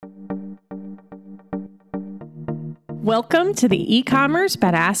Welcome to the E-commerce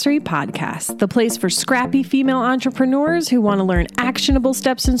Badassery Podcast, the place for scrappy female entrepreneurs who want to learn actionable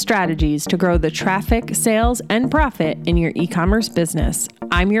steps and strategies to grow the traffic, sales, and profit in your e-commerce business.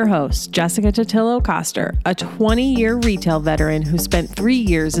 I'm your host, Jessica Totillo-Coster, a 20-year retail veteran who spent 3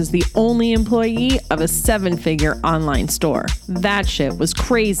 years as the only employee of a 7-figure online store. That shit was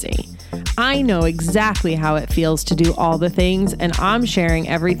crazy. I know exactly how it feels to do all the things, and I'm sharing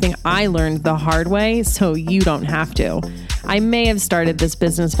everything I learned the hard way so you don't have to. I may have started this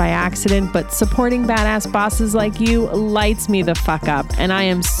business by accident, but supporting badass bosses like you lights me the fuck up, and I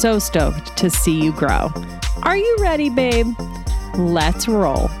am so stoked to see you grow. Are you ready, babe? Let's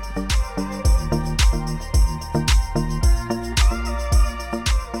roll.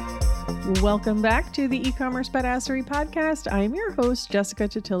 Welcome back to the E-commerce Badassery Podcast. I'm your host, Jessica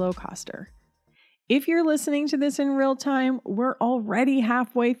Totillo-Coster. If you're listening to this in real time, we're already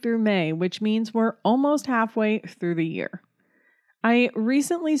halfway through May, which means we're almost halfway through the year. I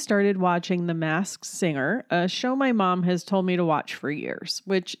recently started watching The Masked Singer, a show my mom has told me to watch for years,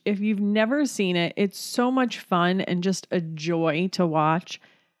 which if you've never seen it, it's so much fun and just a joy to watch.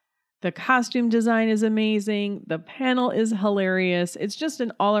 The costume design is amazing. The panel is hilarious. It's just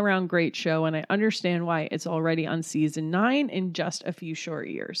an all-around great show, and I understand why it's already on season 9 in just a few short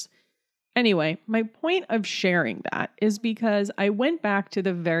years. Anyway, my point of sharing that is because I went back to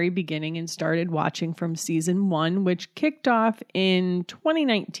the very beginning and started watching from season 1, which kicked off in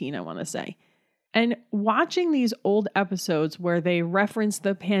 2019, I want to say. And watching these old episodes where they reference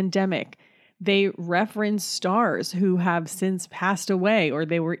the pandemic, they reference stars who have since passed away or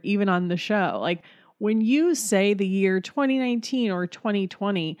they were even on the show. Like when you say the year 2019 or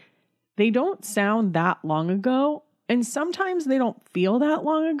 2020, they don't sound that long ago. And sometimes they don't feel that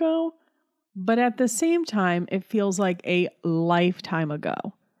long ago. But at the same time, it feels like a lifetime ago.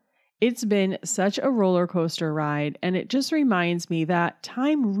 It's been such a roller coaster ride. And it just reminds me that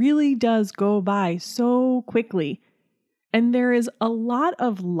time really does go by so quickly. And there is a lot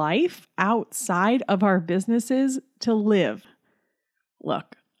of life outside of our businesses to live.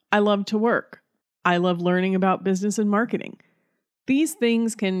 Look, I love to work. I love learning about business and marketing. These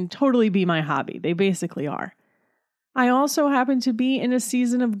things can totally be my hobby. They basically are. I also happen to be in a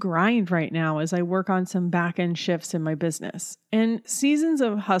season of grind right now as I work on some back-end shifts in my business. And seasons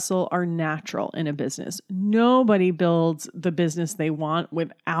of hustle are natural in a business. Nobody builds the business they want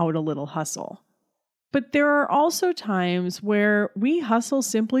without a little hustle. But there are also times where we hustle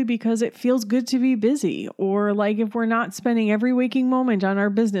simply because it feels good to be busy, or like if we're not spending every waking moment on our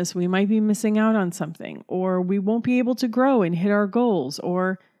business, we might be missing out on something, or we won't be able to grow and hit our goals,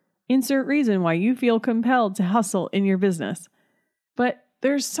 or insert reason why you feel compelled to hustle in your business. But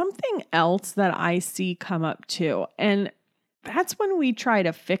there's something else that I see come up too, and that's when we try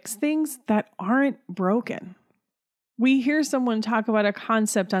to fix things that aren't broken. We hear someone talk about a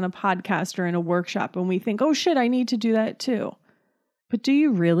concept on a podcast or in a workshop and we think, oh shit, I need to do that too. But do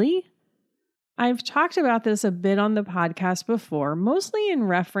you really? I've talked about this a bit on the podcast before, mostly in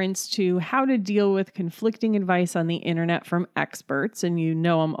reference to how to deal with conflicting advice on the internet from experts. And you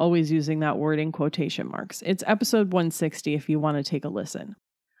know I'm always using that word in quotation marks. It's episode 160 if you want to take a listen.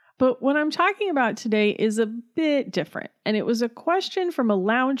 But what I'm talking about today is a bit different, and it was a question from a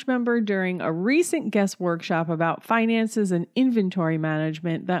lounge member during a recent guest workshop about finances and inventory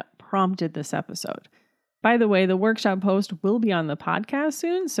management that prompted this episode. By the way, the workshop post will be on the podcast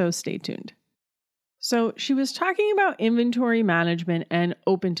soon, so stay tuned. So she was talking about inventory management and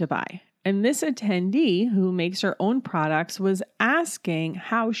open to buy, and this attendee who makes her own products was asking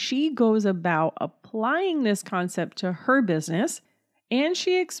how she goes about applying this concept to her business. And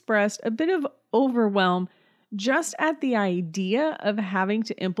she expressed a bit of overwhelm just at the idea of having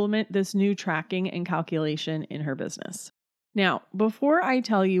to implement this new tracking and calculation in her business. Now, before I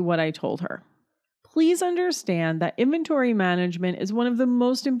tell you what I told her, please understand that inventory management is one of the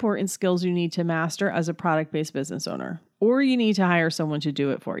most important skills you need to master as a product-based business owner, or you need to hire someone to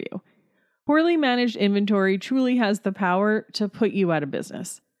do it for you. Poorly managed inventory truly has the power to put you out of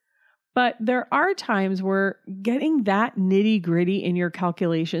business. But there are times where getting that nitty-gritty in your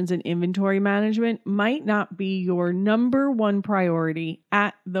calculations and inventory management might not be your number one priority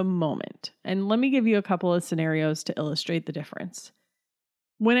at the moment. And let me give you a couple of scenarios to illustrate the difference.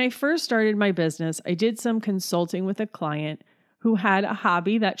 When I first started my business, I did some consulting with a client who had a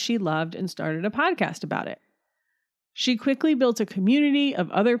hobby that she loved and started a podcast about it. She quickly built a community of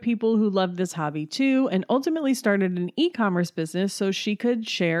other people who loved this hobby too, and ultimately started an e-commerce business so she could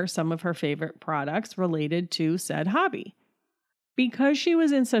share some of her favorite products related to said hobby. Because she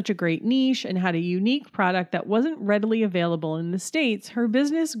was in such a great niche and had a unique product that wasn't readily available in the States, her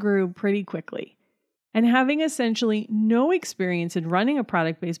business grew pretty quickly. And having essentially no experience in running a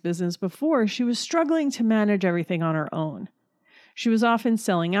product-based business before, she was struggling to manage everything on her own. She was often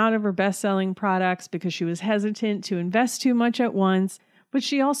selling out of her best-selling products because she was hesitant to invest too much at once, but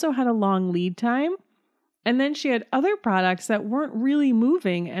she also had a long lead time. And then she had other products that weren't really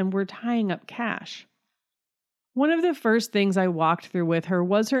moving and were tying up cash. One of the first things I walked through with her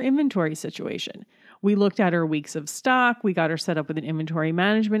was her inventory situation. We looked at her weeks of stock, we got her set up with an inventory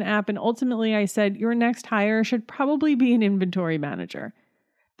management app, and ultimately I said, your next hire should probably be an inventory manager.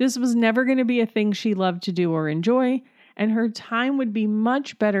 This was never going to be a thing she loved to do or enjoy, and her time would be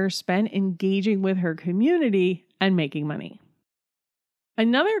much better spent engaging with her community and making money.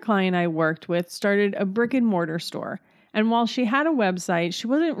 Another client I worked with started a brick and mortar store, and while she had a website, she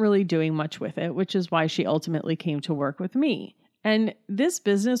wasn't really doing much with it, which is why she ultimately came to work with me. And this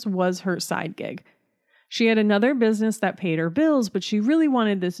business was her side gig. She had another business that paid her bills, but she really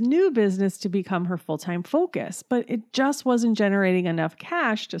wanted this new business to become her full-time focus, but it just wasn't generating enough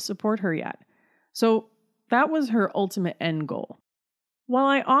cash to support her yet. So that was her ultimate end goal. While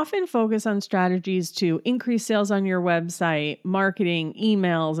I often focus on strategies to increase sales on your website, marketing,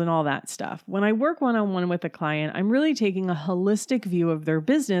 emails, and all that stuff, when I work one-on-one with a client, I'm really taking a holistic view of their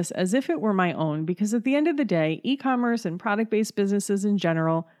business as if it were my own, because at the end of the day, e-commerce and product-based businesses in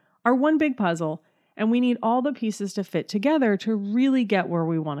general are one big puzzle, and we need all the pieces to fit together to really get where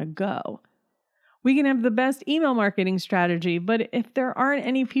we want to go. We can have the best email marketing strategy, but if there aren't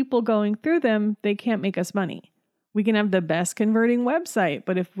any people going through them, they can't make us money. We can have the best converting website,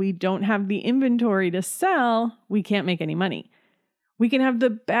 but if we don't have the inventory to sell, we can't make any money. We can have the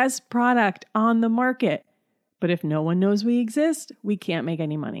best product on the market, but if no one knows we exist, we can't make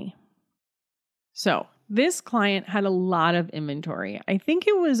any money. So this client had a lot of inventory. I think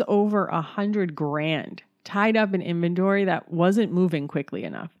it was over $100,000 tied up in inventory that wasn't moving quickly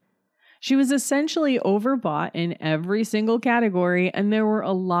enough. She was essentially overbought in every single category, and there were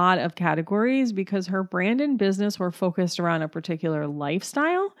a lot of categories because her brand and business were focused around a particular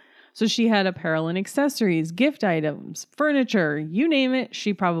lifestyle. So she had apparel and accessories, gift items, furniture, you name it,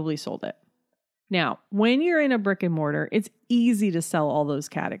 she probably sold it. Now, when you're in a brick and mortar, it's easy to sell all those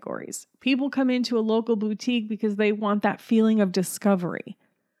categories. People come into a local boutique because they want that feeling of discovery.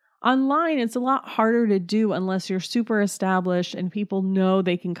 Online, it's a lot harder to do unless you're super established and people know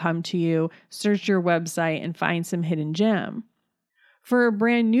they can come to you, search your website, and find some hidden gem. For a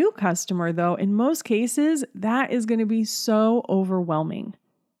brand new customer, though, in most cases, that is going to be so overwhelming.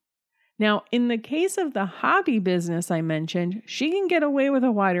 Now, in the case of the hobby business I mentioned, she can get away with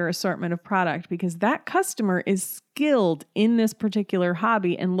a wider assortment of product because that customer is skilled in this particular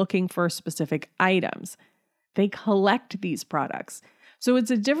hobby and looking for specific items. They collect these products. So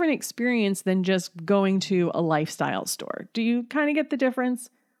it's a different experience than just going to a lifestyle store. Do you kind of get the difference?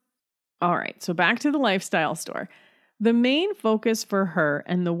 All right, so back to the lifestyle store. The main focus for her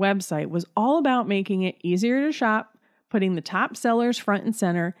and the website was all about making it easier to shop, putting the top sellers front and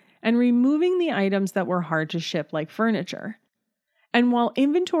center, and removing the items that were hard to ship like furniture. And while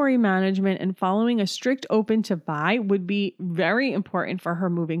inventory management and following a strict open to buy would be very important for her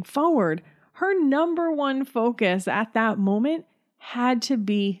moving forward, her number one focus at that moment had to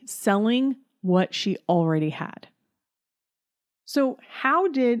be selling what she already had. So how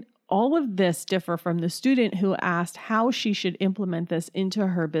did all of this differ from the student who asked how she should implement this into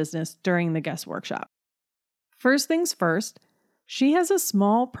her business during the guest workshop? First things first, she has a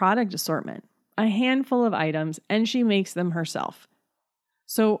small product assortment, a handful of items, and she makes them herself.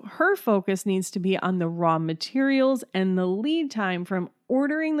 So her focus needs to be on the raw materials and the lead time from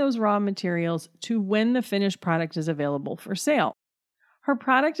ordering those raw materials to when the finished product is available for sale. Her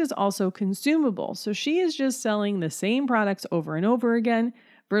product is also consumable, so she is just selling the same products over and over again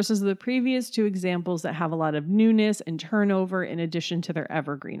versus the previous two examples that have a lot of newness and turnover in addition to their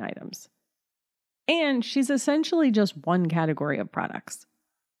evergreen items. And she's essentially just one category of products.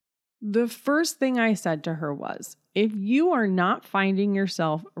 The first thing I said to her was, if you are not finding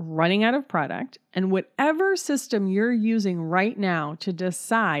yourself running out of product and whatever system you're using right now to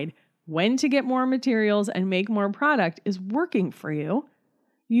decide when to get more materials and make more product is working for you,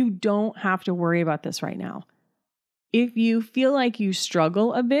 you don't have to worry about this right now. If you feel like you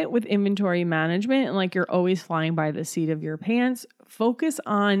struggle a bit with inventory management and like you're always flying by the seat of your pants, focus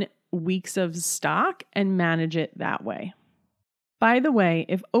on weeks of stock and manage it that way. By the way,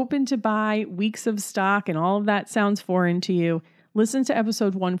 if open to buy, weeks of stock, and all of that sounds foreign to you, listen to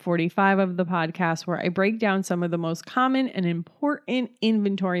episode 145 of the podcast where I break down some of the most common and important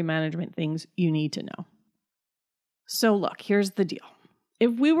inventory management things you need to know. So look, here's the deal.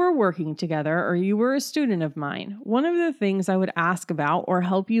 If we were working together or you were a student of mine, one of the things I would ask about or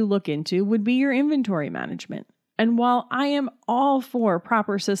help you look into would be your inventory management. And while I am all for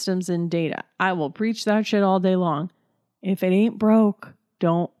proper systems and data, I will preach that shit all day long. If it ain't broke,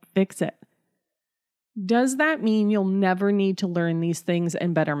 don't fix it. Does that mean you'll never need to learn these things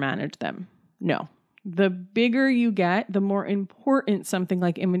and better manage them? No. The bigger you get, the more important something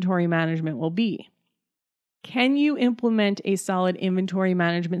like inventory management will be. Can you implement a solid inventory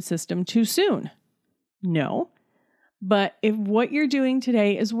management system too soon? No. But if what you're doing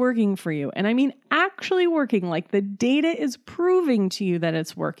today is working for you, and I mean actually working, like the data is proving to you that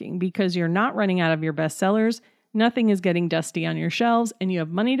it's working because you're not running out of your best sellers, nothing is getting dusty on your shelves, and you have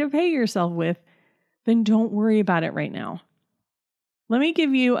money to pay yourself with, then don't worry about it right now. Let me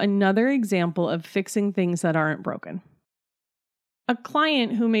give you another example of fixing things that aren't broken. A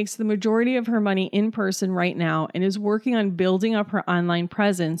client who makes the majority of her money in person right now and is working on building up her online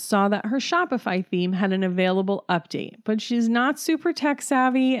presence saw that her Shopify theme had an available update, but she's not super tech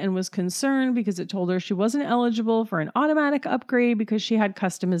savvy and was concerned because it told her she wasn't eligible for an automatic upgrade because she had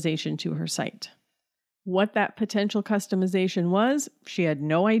customization to her site. What that potential customization was, she had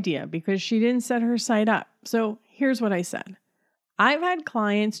no idea because she didn't set her site up. So here's what I said. I've had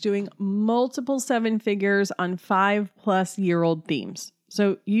clients doing multiple 7 figures on 5+ year-old themes.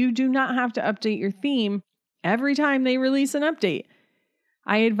 So you do not have to update your theme every time they release an update.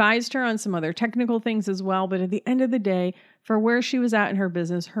 I advised her on some other technical things as well, but at the end of the day, for where she was at in her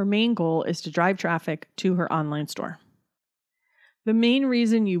business, her main goal is to drive traffic to her online store. The main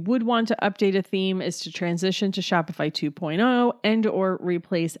reason you would want to update a theme is to transition to Shopify 2.0 and or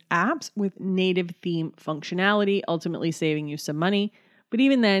replace apps with native theme functionality, ultimately saving you some money. But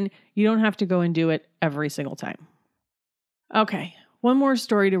even then, you don't have to go and do it every single time. Okay, one more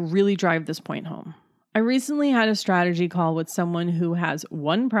story to really drive this point home. I recently had a strategy call with someone who has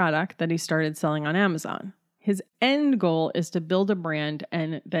one product that he started selling on Amazon. His end goal is to build a brand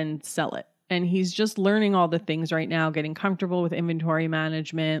and then sell it. And he's just learning all the things right now, getting comfortable with inventory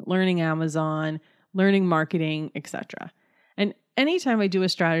management, learning Amazon, learning marketing, etc. And anytime I do a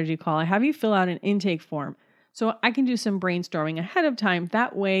strategy call, I have you fill out an intake form so I can do some brainstorming ahead of time.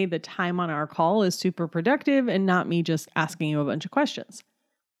 That way, the time on our call is super productive and not me just asking you a bunch of questions.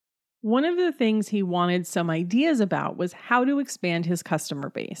 One of the things he wanted some ideas about was how to expand his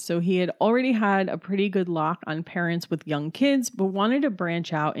customer base. So he had already had a pretty good lock on parents with young kids, but wanted to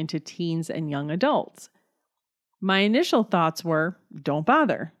branch out into teens and young adults. My initial thoughts were, don't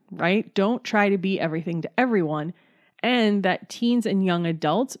bother, right? Don't try to be everything to everyone. And that teens and young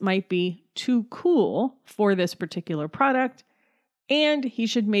adults might be too cool for this particular product. And he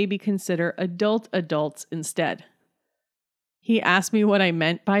should maybe consider adults instead. He asked me what I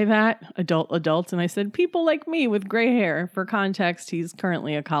meant by that, adults, and I said, people like me with gray hair. For context, he's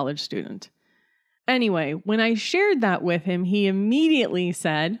currently a college student. Anyway, when I shared that with him, he immediately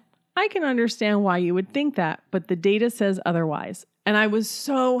said, I can understand why you would think that, but the data says otherwise. And I was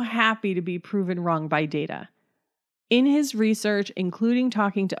so happy to be proven wrong by data. In his research, including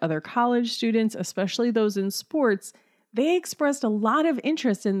talking to other college students, especially those in sports, they expressed a lot of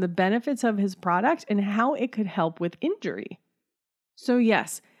interest in the benefits of his product and how it could help with injury. So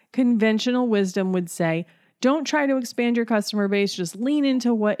yes, conventional wisdom would say, don't try to expand your customer base, just lean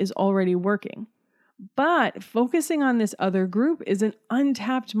into what is already working. But focusing on this other group is an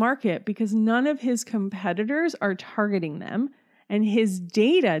untapped market because none of his competitors are targeting them, and his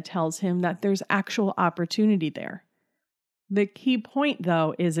data tells him that there's actual opportunity there. The key point,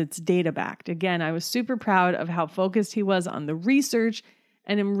 though, is it's data-backed. Again, I was super proud of how focused he was on the research,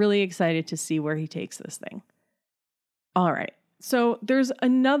 and I'm really excited to see where he takes this thing. All right. So there's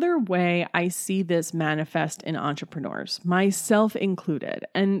another way I see this manifest in entrepreneurs, myself included,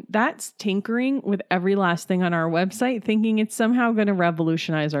 and that's tinkering with every last thing on our website, thinking it's somehow going to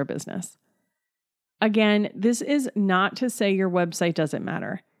revolutionize our business. Again, this is not to say your website doesn't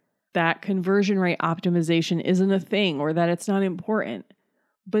matter, that conversion rate optimization isn't a thing, or that it's not important.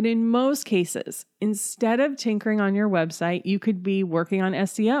 But in most cases, instead of tinkering on your website, you could be working on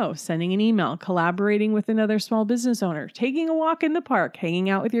SEO, sending an email, collaborating with another small business owner, taking a walk in the park,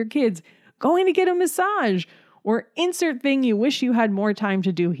 hanging out with your kids, going to get a massage, or insert thing you wish you had more time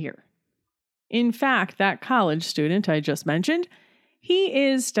to do here. In fact, that college student I just mentioned, he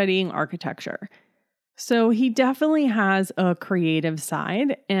is studying architecture. So he definitely has a creative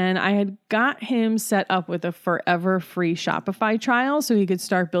side, and I had got him set up with a forever free Shopify trial so he could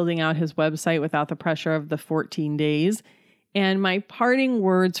start building out his website without the pressure of the 14 days. And my parting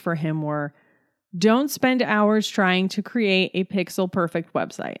words for him were, don't spend hours trying to create a pixel perfect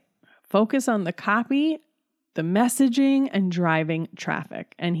website. Focus on the copy the messaging and driving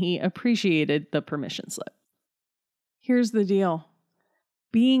traffic, and he appreciated the permission slip. Here's the deal.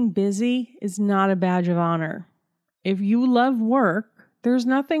 Being busy is not a badge of honor. If you love work, there's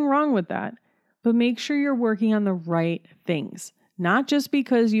nothing wrong with that, but make sure you're working on the right things, not just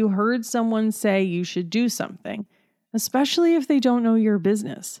because you heard someone say you should do something, especially if they don't know your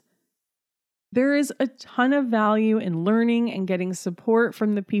business. There is a ton of value in learning and getting support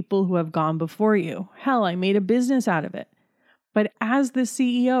from the people who have gone before you. Hell, I made a business out of it. But as the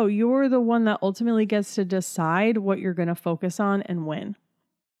CEO, you're the one that ultimately gets to decide what you're going to focus on and when.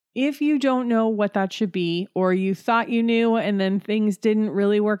 If you don't know what that should be, or you thought you knew and then things didn't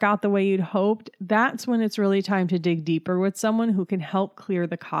really work out the way you'd hoped, that's when it's really time to dig deeper with someone who can help clear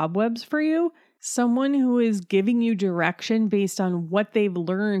the cobwebs for you. Someone who is giving you direction based on what they've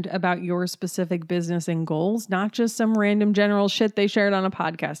learned about your specific business and goals, not just some random general shit they shared on a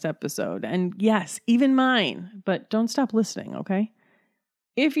podcast episode. And yes, even mine, but don't stop listening, okay?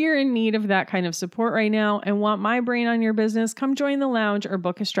 If you're in need of that kind of support right now and want my brain on your business, come join the lounge or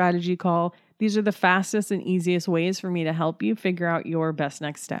book a strategy call. These are the fastest and easiest ways for me to help you figure out your best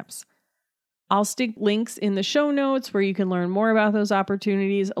next steps. I'll stick links in the show notes where you can learn more about those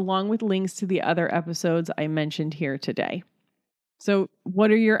opportunities, along with links to the other episodes I mentioned here today. So,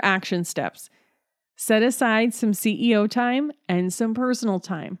 what are your action steps? Set aside some CEO time and some personal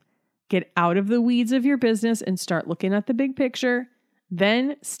time. Get out of the weeds of your business and start looking at the big picture.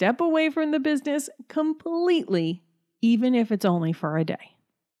 Then step away from the business completely, even if it's only for a day.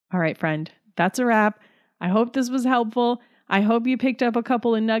 All right, friend, that's a wrap. I hope this was helpful. I hope you picked up a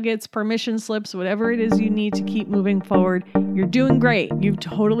couple of nuggets, permission slips, whatever it is you need to keep moving forward. You're doing great. You've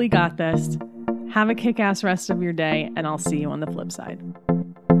totally got this. Have a kick-ass rest of your day, and I'll see you on the flip side.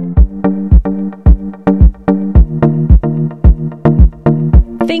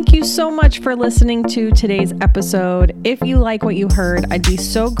 Thank you so much for listening to today's episode. If you like what you heard, I'd be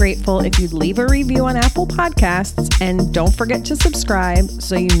so grateful if you'd leave a review on Apple Podcasts, and don't forget to subscribe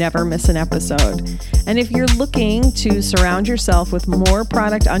so you never miss an episode. And if you're looking to surround yourself with more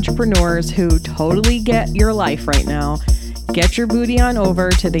product entrepreneurs who totally get your life right now, get your booty on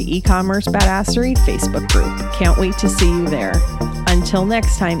over to the E-Commerce Badassery Facebook group. Can't wait to see you there. Until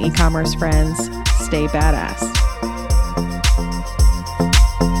next time, e-commerce friends, stay badass.